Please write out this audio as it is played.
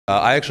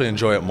I actually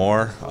enjoy it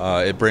more.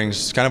 It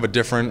brings kind of a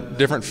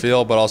different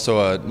feel, but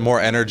also more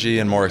energy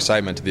and more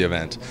excitement to the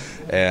event.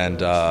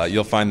 And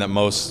you'll find that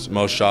most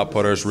shot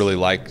putters really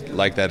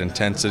like that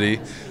intensity.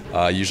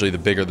 Usually, the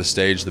bigger the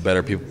stage, the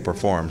better people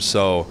perform.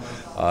 So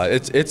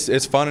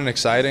it's fun and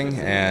exciting,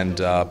 and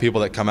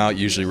people that come out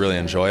usually really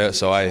enjoy it.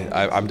 So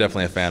I'm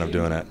definitely a fan of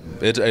doing it.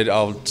 It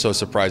also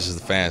surprises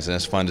the fans, and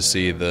it's fun to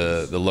see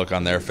the look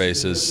on their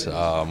faces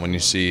when you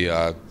see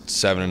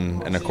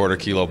 7.25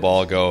 kilo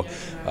ball go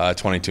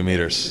 22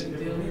 meters.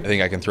 I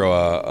think I can throw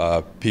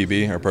a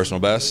PB, or personal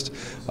best,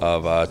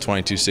 of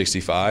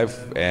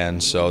 22.65,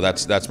 and so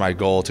that's my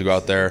goal, to go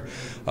out there,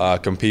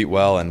 compete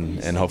well,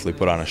 and hopefully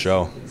put on a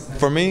show.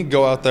 For me,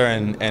 go out there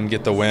and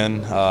get the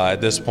win. At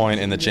this point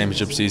in the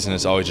championship season,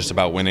 it's always just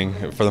about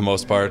winning for the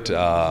most part.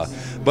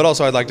 But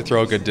also, I'd like to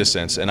throw a good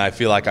distance, and I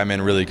feel like I'm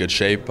in really good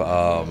shape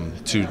I'm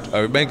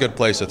in a good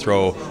place to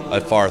throw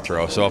a far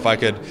throw. So if I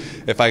could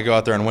go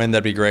out there and win,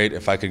 that'd be great.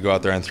 If I could go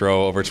out there and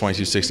throw over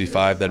 22.65,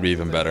 that'd be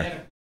even better.